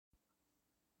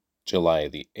July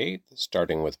the 8th,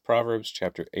 starting with Proverbs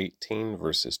chapter 18,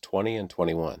 verses 20 and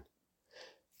 21.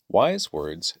 Wise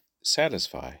words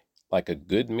satisfy like a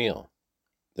good meal.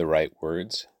 The right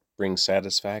words bring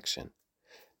satisfaction.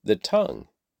 The tongue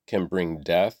can bring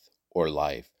death or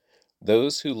life.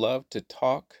 Those who love to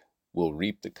talk will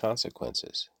reap the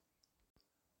consequences.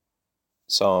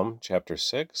 Psalm chapter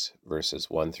 6, verses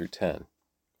 1 through 10.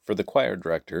 For the choir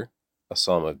director, a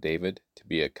psalm of David to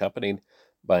be accompanied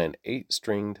by an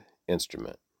 8-stringed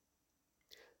instrument.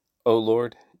 O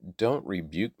Lord, don't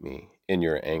rebuke me in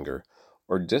your anger,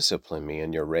 or discipline me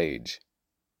in your rage.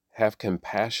 Have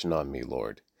compassion on me,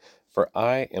 Lord, for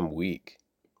I am weak.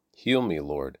 Heal me,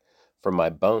 Lord, for my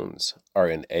bones are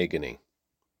in agony.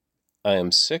 I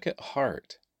am sick at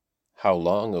heart. How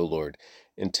long, O Lord,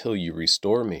 until you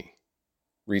restore me?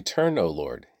 Return, O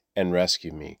Lord, and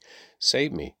rescue me.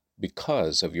 Save me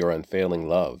because of your unfailing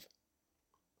love.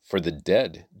 For the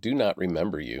dead do not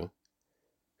remember you.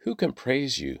 Who can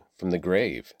praise you from the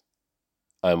grave?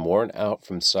 I am worn out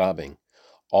from sobbing.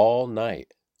 All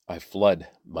night I flood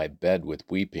my bed with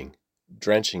weeping,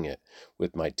 drenching it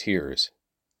with my tears.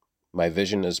 My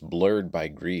vision is blurred by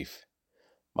grief.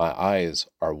 My eyes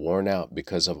are worn out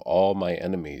because of all my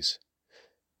enemies.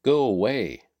 Go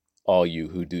away, all you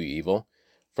who do evil,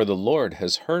 for the Lord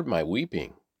has heard my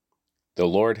weeping. The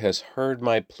Lord has heard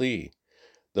my plea.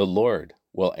 The Lord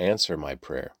will answer my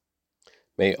prayer.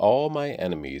 May all my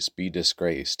enemies be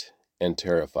disgraced and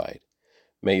terrified.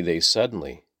 May they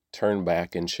suddenly turn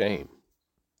back in shame.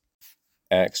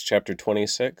 Acts chapter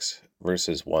 26,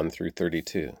 verses 1 through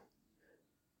 32.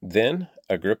 Then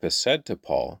Agrippa said to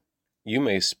Paul, "You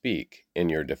may speak in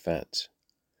your defense."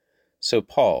 So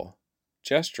Paul,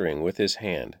 gesturing with his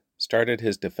hand, started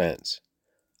his defense.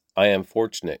 I am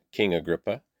fortunate, King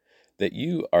Agrippa, that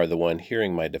you are the one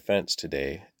hearing my defense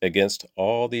today against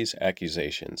all these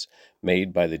accusations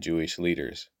made by the Jewish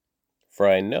leaders. For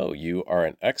I know you are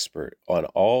an expert on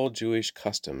all Jewish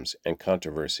customs and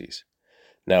controversies.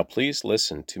 Now please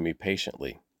listen to me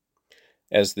patiently.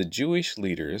 As the Jewish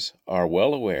leaders are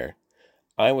well aware,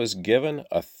 I was given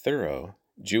a thorough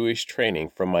Jewish training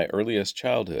from my earliest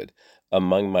childhood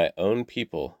among my own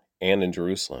people and in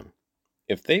Jerusalem.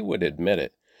 If they would admit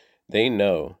it, they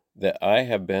know that I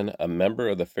have been a member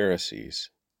of the Pharisees,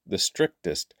 the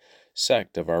strictest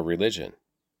sect of our religion.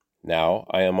 Now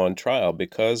I am on trial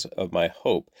because of my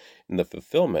hope in the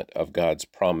fulfillment of God's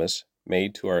promise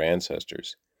made to our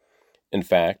ancestors. In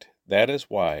fact, that is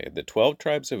why the 12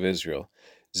 tribes of Israel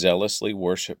zealously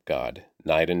worship God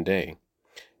night and day,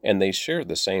 and they share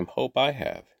the same hope I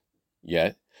have.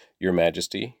 Yet, Your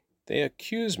Majesty, they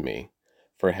accuse me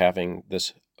for having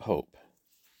this hope.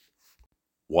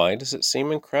 Why does it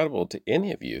seem incredible to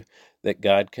any of you that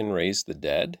God can raise the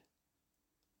dead?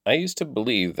 I used to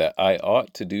believe that I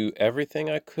ought to do everything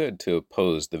I could to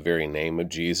oppose the very name of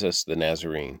Jesus the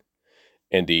Nazarene.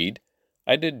 Indeed,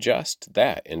 I did just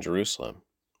that in Jerusalem.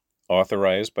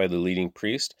 Authorized by the leading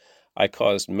priest, I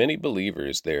caused many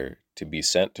believers there to be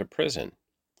sent to prison,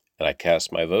 and I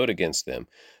cast my vote against them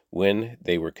when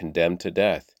they were condemned to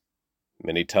death.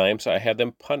 Many times I had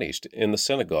them punished in the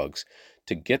synagogues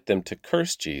to get them to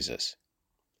curse Jesus.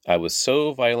 I was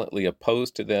so violently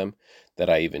opposed to them that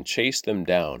I even chased them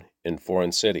down in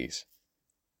foreign cities.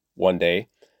 One day,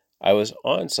 I was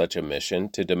on such a mission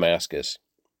to Damascus,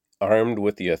 armed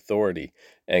with the authority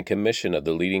and commission of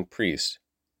the leading priests.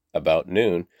 About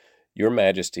noon, Your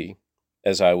Majesty,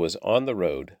 as I was on the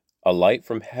road, a light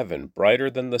from heaven, brighter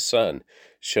than the sun,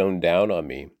 shone down on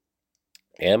me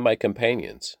and my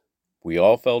companions. We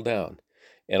all fell down,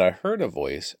 and I heard a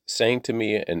voice saying to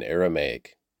me in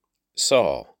Aramaic,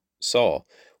 Saul, Saul,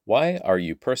 why are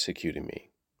you persecuting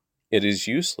me? It is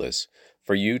useless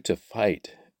for you to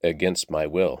fight against my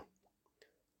will.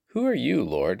 Who are you,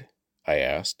 Lord? I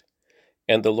asked.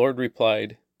 And the Lord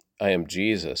replied, I am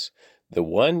Jesus, the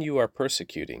one you are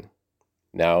persecuting.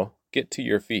 Now get to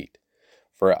your feet,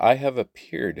 for I have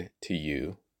appeared to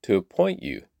you to appoint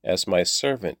you as my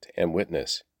servant and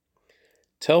witness.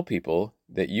 Tell people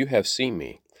that you have seen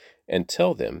me, and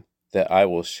tell them that I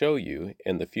will show you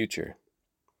in the future.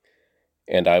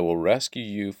 And I will rescue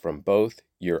you from both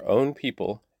your own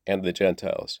people and the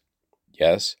Gentiles.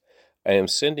 Yes, I am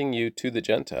sending you to the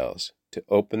Gentiles to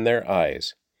open their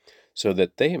eyes, so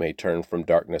that they may turn from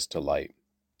darkness to light,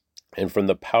 and from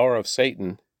the power of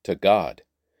Satan to God.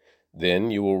 Then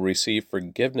you will receive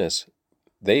forgiveness.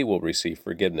 They will receive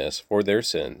forgiveness for their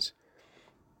sins,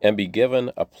 and be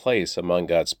given a place among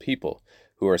God's people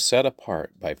who are set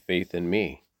apart by faith in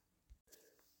me.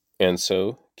 And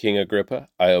so, King Agrippa,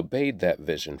 I obeyed that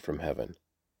vision from heaven.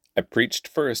 I preached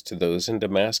first to those in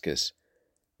Damascus.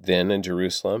 then in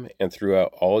Jerusalem and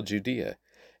throughout all Judea,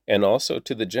 and also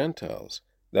to the Gentiles,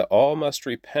 that all must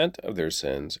repent of their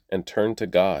sins and turn to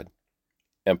God,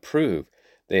 and prove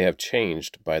they have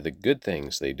changed by the good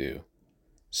things they do.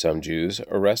 Some Jews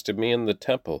arrested me in the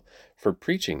temple for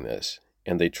preaching this,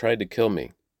 and they tried to kill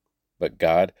me. But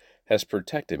God has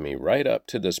protected me right up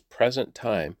to this present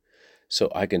time, so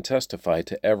I can testify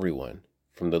to everyone,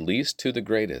 from the least to the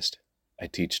greatest. I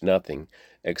teach nothing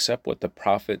except what the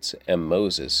prophets and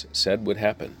Moses said would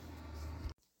happen,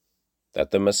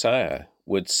 that the Messiah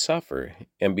would suffer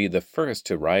and be the first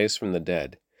to rise from the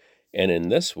dead, and in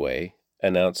this way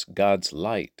announce God's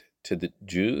light to the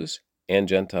Jews and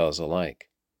Gentiles alike.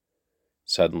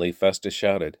 Suddenly Festus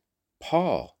shouted,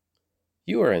 "Paul,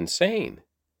 you are insane.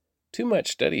 Too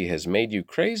much study has made you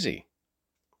crazy."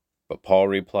 But Paul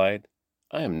replied,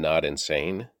 "I am not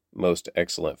insane, most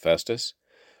excellent Festus.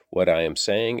 What I am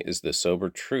saying is the sober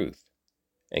truth,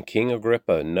 and King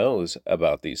Agrippa knows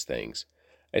about these things.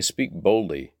 I speak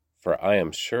boldly, for I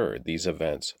am sure these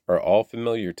events are all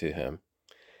familiar to him,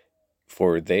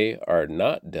 for they are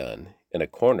not done in a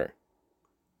corner.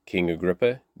 King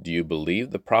Agrippa, do you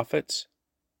believe the prophets?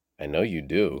 I know you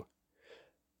do."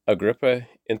 Agrippa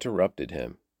interrupted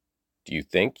him. "Do you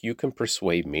think you can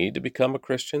persuade me to become a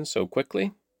Christian so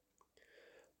quickly?"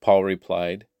 Paul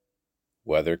replied,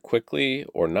 "Whether quickly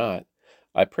or not,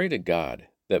 I pray to God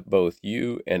that both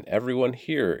you and everyone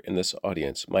here in this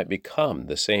audience might become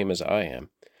the same as I am,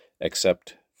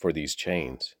 except for these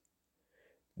chains."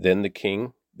 Then the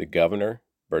king, the governor,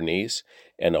 Bernice,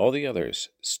 and all the others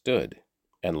stood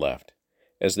and left.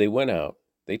 As they went out,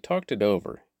 they talked it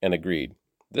over and agreed,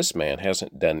 "This man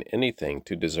hasn't done anything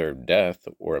to deserve death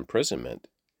or imprisonment."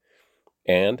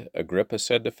 And Agrippa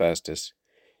said to Festus,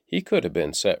 "He could have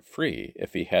been set free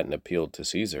if he hadn't appealed to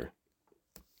Caesar."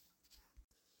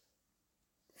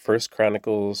 1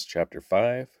 Chronicles chapter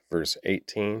 5, verse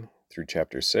 18 through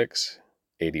chapter 6,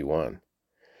 81.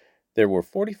 There were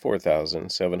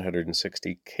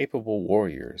 44,760 capable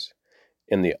warriors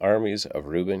in the armies of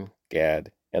Reuben,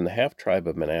 Gad, and the half-tribe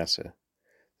of Manasseh.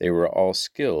 They were all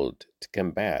skilled to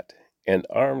combat and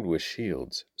armed with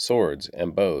shields, swords,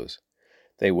 and bows.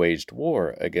 They waged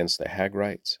war against the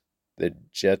Hagrites, the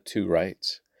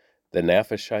Jeturites, the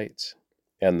Naphishites,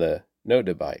 and the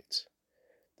Nodabites.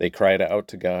 They cried out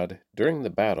to God during the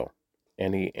battle,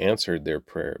 and he answered their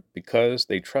prayer because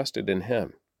they trusted in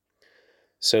him.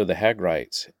 So the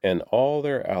Hagrites and all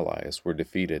their allies were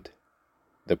defeated.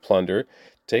 The plunder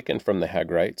taken from the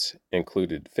Hagrites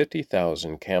included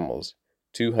 50,000 camels,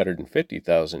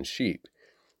 250,000 sheep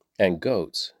and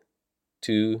goats,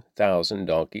 2,000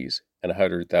 donkeys, and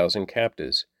 100,000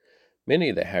 captives. Many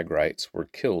of the Hagrites were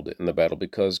killed in the battle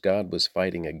because God was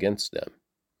fighting against them.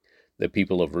 The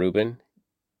people of Reuben,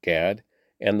 Gad,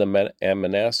 and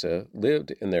Manasseh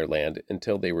lived in their land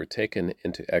until they were taken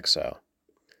into exile.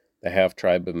 The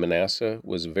half-tribe of Manasseh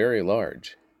was very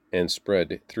large and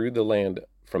spread through the land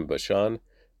from Bashan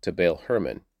to Baal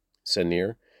Hermon,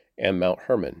 Senir, and Mount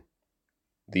Hermon.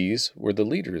 These were the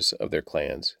leaders of their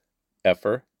clans: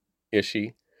 Epher,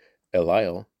 Ishi,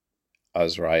 Eliel,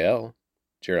 Azrael,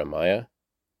 Jeremiah,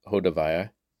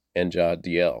 Hodaviah, and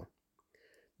Jahdiel.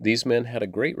 These men had a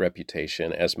great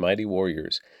reputation as mighty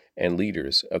warriors and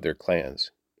leaders of their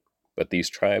clans. But these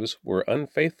tribes were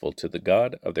unfaithful to the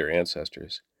God of their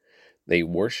ancestors. They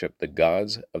worshipped the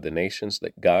gods of the nations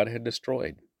that God had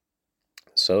destroyed.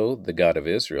 So the God of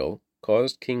Israel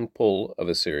caused King Pul of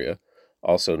Assyria,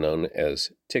 also known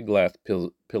as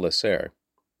Tiglath-Pileser,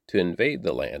 to invade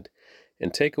the land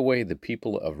and take away the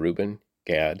people of Reuben,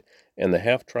 Gad, and the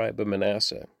half-tribe of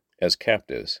Manasseh as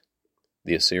captives.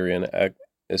 The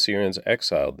Assyrians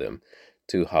exiled them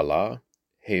to Halah,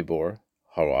 Habor,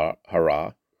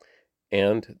 Harah,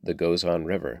 and the Gozan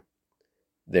River.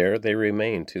 There they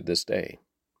remain to this day.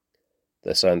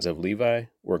 The sons of Levi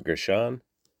were Gershon,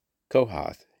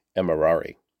 Kohath, and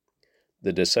Merari.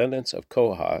 The descendants of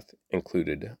Kohath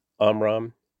included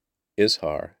Amram,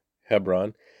 Izhar,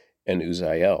 Hebron, and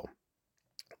Uzziel.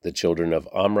 The children of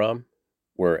Amram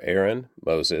were Aaron,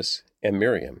 Moses, and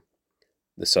Miriam.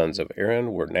 The sons of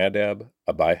Aaron were Nadab,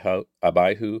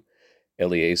 Abihu,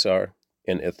 Eleazar,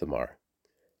 and Ithamar.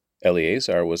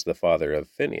 Eleazar was the father of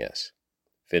Phinehas.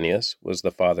 Phinehas was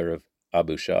the father of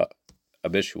Abishua.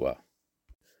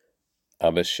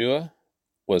 Abishua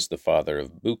was the father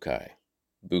of Bukai.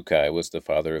 Bukai was the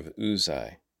father of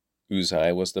Uzai.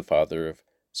 Uzai was the father of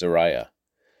Zariah.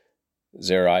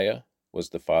 Zariah was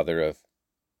the father of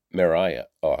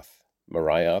Meraioth.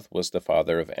 Meraioth was the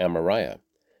father of Amariah.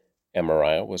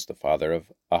 Amariah was the father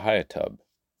of Ahitub.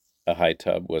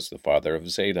 Ahitub was the father of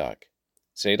Zadok.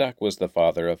 Zadok was the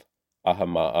father of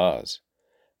Ahimaaz.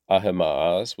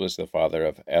 Ahimaaz was the father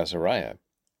of Azariah.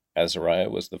 Azariah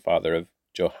was the father of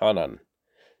Johanan.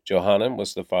 Johanan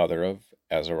was the father of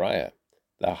Azariah,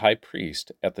 the high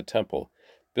priest at the temple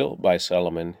built by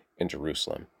Solomon in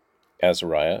Jerusalem.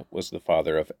 Azariah was the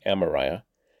father of Amariah.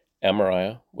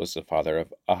 Amariah was the father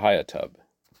of Ahiatub.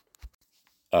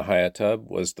 Ahiatub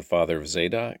was the father of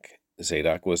Zadok.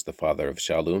 Zadok was the father of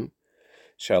Shallum.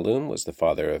 Shallum was the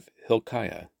father of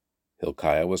Hilkiah.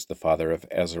 Hilkiah was the father of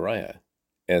Azariah.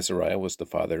 Azariah was the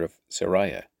father of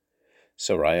Sariah.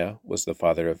 Sariah was the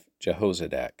father of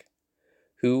Jehozadak,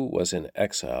 who was in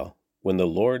exile when the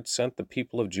Lord sent the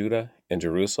people of Judah and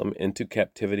Jerusalem into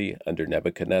captivity under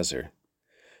Nebuchadnezzar.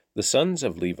 The sons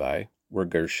of Levi were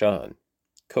Gershon,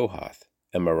 Kohath,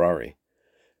 and Merari.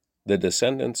 The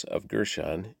descendants of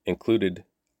Gershon included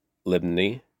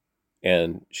Libni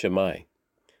and Shimei.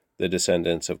 The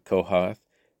descendants of Kohath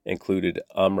included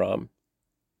Amram,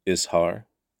 Ishar,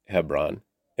 Hebron,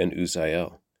 and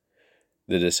Uzziel.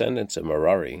 The descendants of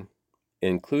Merari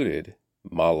included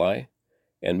Malai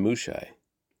and Mushai.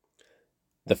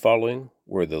 The following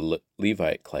were the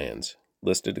Levite clans,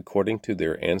 listed according to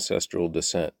their ancestral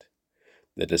descent.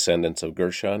 The descendants of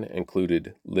Gershon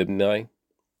included Libni,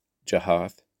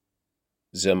 Jahath,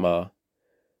 Zemah,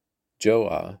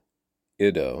 Joah,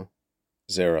 Iddo,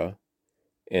 Zerah,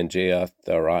 and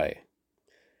Jeatharai.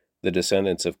 The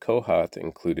descendants of Kohath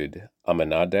included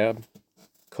Amminadab,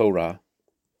 Korah,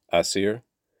 Asir,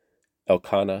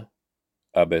 Elkanah,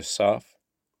 Abisaph,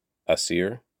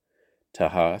 Asir,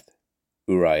 Tahath,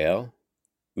 Uriel,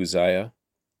 Uzziah,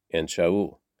 and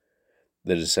Shaul.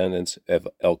 The descendants of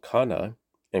Elkanah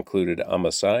included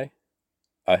Amasai,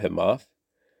 Ahimath,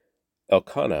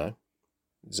 Elkanah,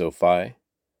 Zophai,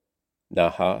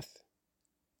 Nahath,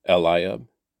 Eliab,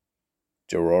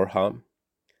 Jeroham,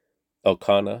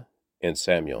 Elkanah, and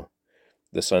Samuel.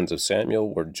 The sons of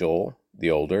Samuel were Joel,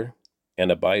 the older,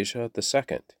 and Abijah, the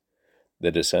second.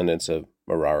 The descendants of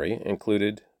Merari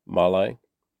included Malai,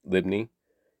 Libni,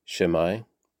 Shimei,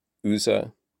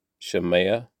 Uzzah,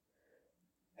 Shemaiah,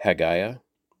 Haggiah,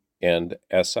 and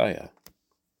Asaiah.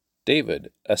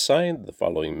 David assigned the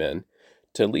following men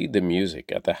to lead the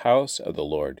music at the house of the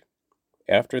Lord.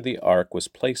 After the ark was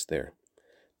placed there,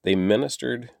 they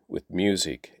ministered with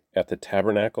music at the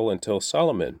tabernacle until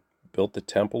Solomon built the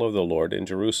temple of the Lord in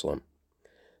Jerusalem.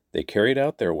 They carried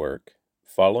out their work,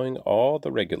 following all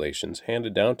the regulations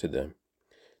handed down to them.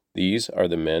 These are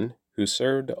the men who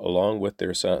served along with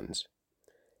their sons.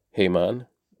 Heman,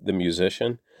 the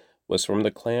musician, was from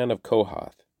the clan of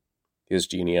Kohath. His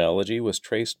genealogy was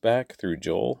traced back through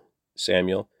Joel,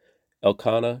 Samuel,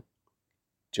 Elkanah,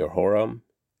 Jehoram,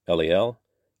 Eliel,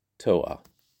 Toah.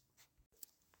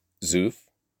 Zuph,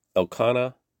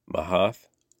 Elkanah, Mahath,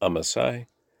 Amasai,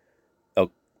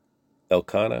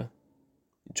 Elkanah,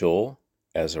 Joel,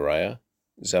 Azariah,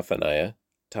 Zephaniah,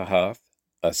 Tahath,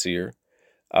 Asir,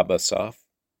 Abasaph,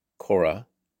 Korah,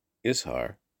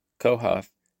 Ishar,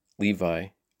 Kohath, Levi,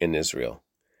 and Israel.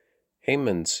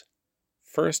 Haman's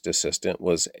first assistant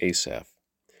was Asaph,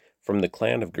 from the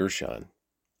clan of Gershon.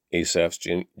 Asaph's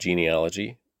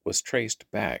genealogy was traced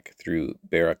back through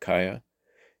Berechiah,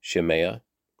 Shemaiah,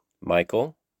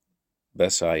 Michael,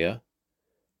 Besiah,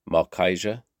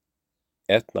 Malchijah,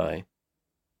 Ethni,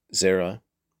 Zerah,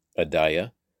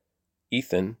 Adiah,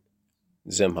 Ethan,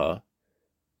 Zimha,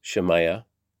 Shemaiah,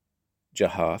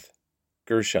 Jahath,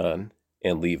 Gershon,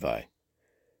 and Levi.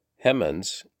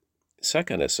 Heman's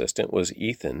second assistant was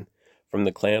Ethan, from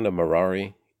the clan of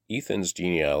Merari. Ethan's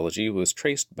genealogy was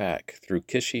traced back through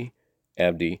Kishi,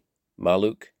 Abdi,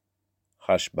 Maluk,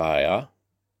 Hashbiah,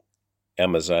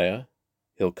 Amaziah,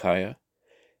 Hilkiah,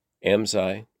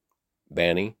 Amzai,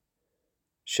 Bani,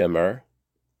 Shemer,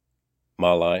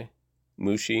 Malai,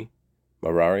 Mushi,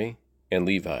 Merari, and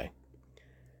Levi.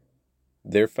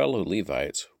 Their fellow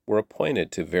Levites were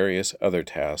appointed to various other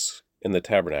tasks in the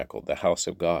tabernacle, the house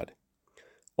of God.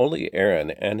 Only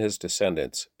Aaron and his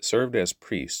descendants served as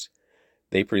priests.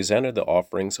 They presented the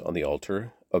offerings on the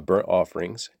altar of burnt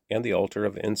offerings and the altar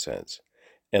of incense,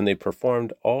 and they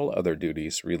performed all other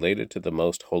duties related to the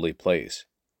most holy place.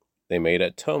 They made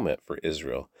atonement for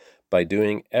Israel by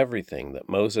doing everything that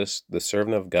Moses, the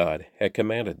servant of God, had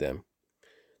commanded them.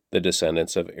 The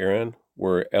descendants of Aaron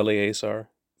were Eleazar,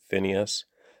 Phinehas,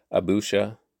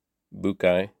 Abusha,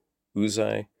 Bukai,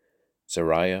 Uzai,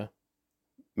 Zariah,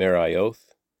 Meraioth,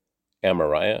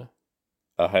 Amariah,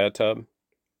 Ahiatub,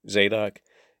 Zadok,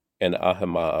 and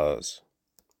Ahimaaz.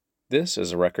 This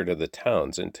is a record of the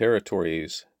towns and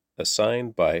territories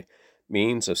assigned by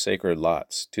means of sacred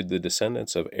lots to the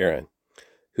descendants of Aaron,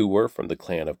 who were from the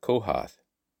clan of Kohath.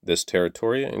 This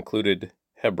territory included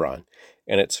Hebron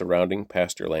and its surrounding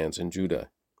pasture lands in Judah.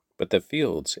 but the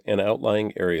fields and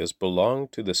outlying areas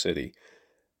belonged to the city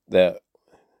that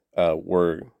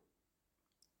were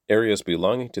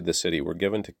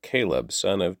given to Caleb,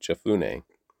 son of Jephunneh.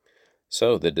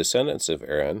 So the descendants of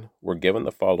Aaron were given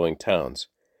the following towns,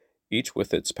 each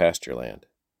with its pasture land: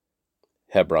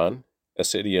 Hebron, a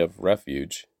city of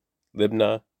refuge;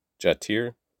 Libnah,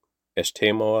 Jatir,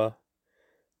 Eshtemoa,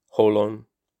 Holon,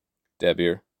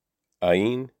 Debir,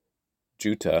 Ain,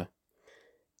 Juttah,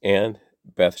 and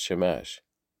Beth-Shemesh.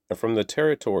 And from the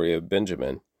territory of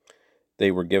Benjamin, they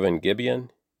were given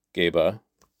Gibeon, Geba,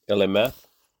 Elimeth,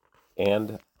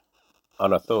 and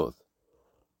Anathoth,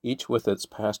 each with its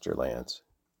pasture lands.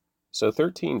 So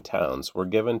 13 towns were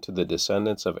given to the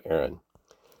descendants of Aaron.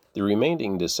 The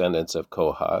remaining descendants of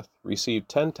Kohath received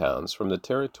 10 towns from the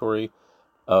territory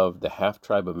of the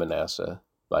half-tribe of Manasseh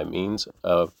by means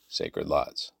of sacred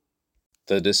lots.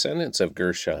 The descendants of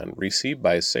Gershon received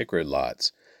by sacred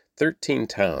lots 13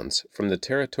 towns from the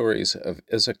territories of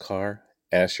Issachar,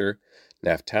 Asher,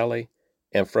 Naphtali,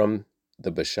 and from the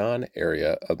Bashan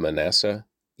area of Manasseh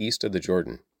east of the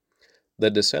Jordan. The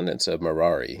descendants of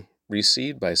Merari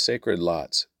received by sacred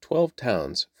lots 12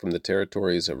 towns from the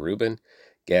territories of Reuben,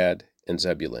 Gad, and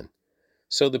Zebulun.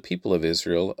 So the people of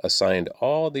Israel assigned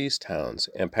all these towns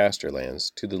and pasture lands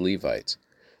to the Levites.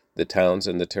 The towns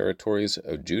and the territories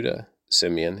of Judah,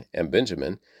 Simeon, and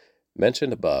Benjamin,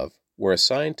 mentioned above, were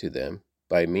assigned to them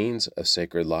by means of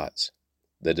sacred lots.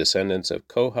 The descendants of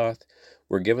Kohath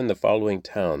were given the following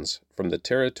towns from the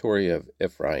territory of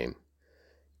Ephraim,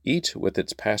 each with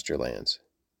its pasture lands: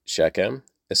 Shechem,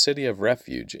 a city of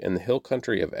refuge in the hill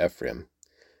country of Ephraim;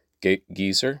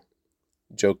 Gezer,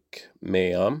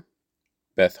 Jokmeam,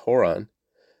 Beth-horon,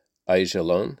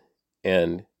 Aijalon,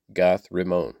 and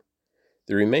Gath-Rimmon.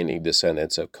 The remaining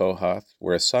descendants of Kohath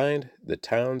were assigned the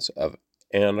towns of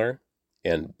Aner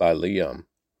and Baliam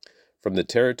from the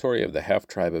territory of the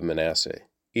half-tribe of Manasseh,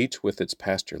 each with its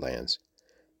pasture lands.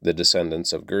 The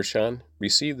descendants of Gershon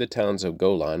received the towns of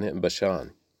Golan and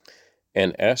Bashan,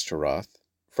 and Ashtaroth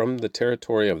from the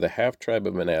territory of the half-tribe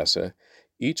of Manasseh,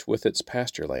 each with its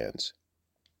pasture lands.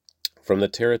 From the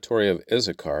territory of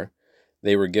Issachar,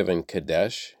 they were given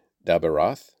Kadesh,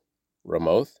 Daberoth,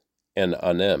 Ramoth, and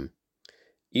Anem,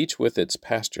 each with its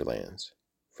pasture lands.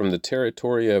 From the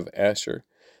territory of Asher,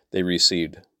 they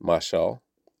received Mashal,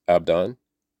 Abdon,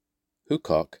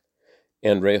 Hukok,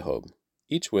 and Rehob,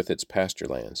 each with its pasture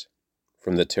lands.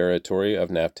 From the territory of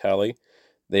Naphtali,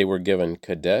 they were given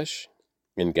Kadesh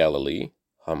in Galilee,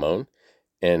 Hamon,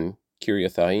 and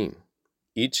Kiriathaim,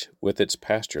 each with its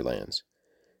pasture lands.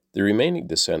 The remaining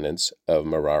descendants of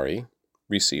Merari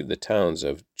received the towns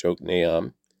of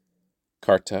Jokneam,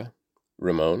 Karta,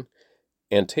 Rimmon,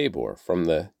 and Tabor from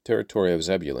the territory of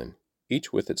Zebulun,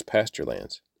 each with its pasture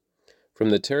lands. From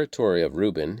the territory of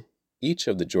Reuben, each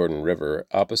of the Jordan River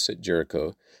opposite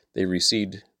Jericho, they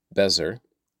received Bezer,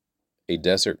 a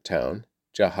desert town,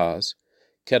 Jahaz,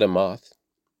 Kedemoth,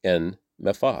 and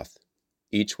Mephath,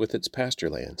 each with its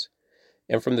pasture lands.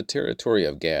 And from the territory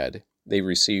of Gad, they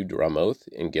received Ramoth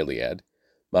in Gilead,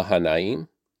 Mahanaim,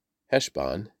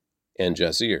 Heshbon, and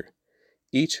Jazer,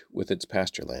 each with its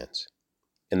pasture lands.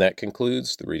 And that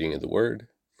concludes the reading of the Word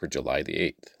for July the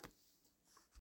 8th.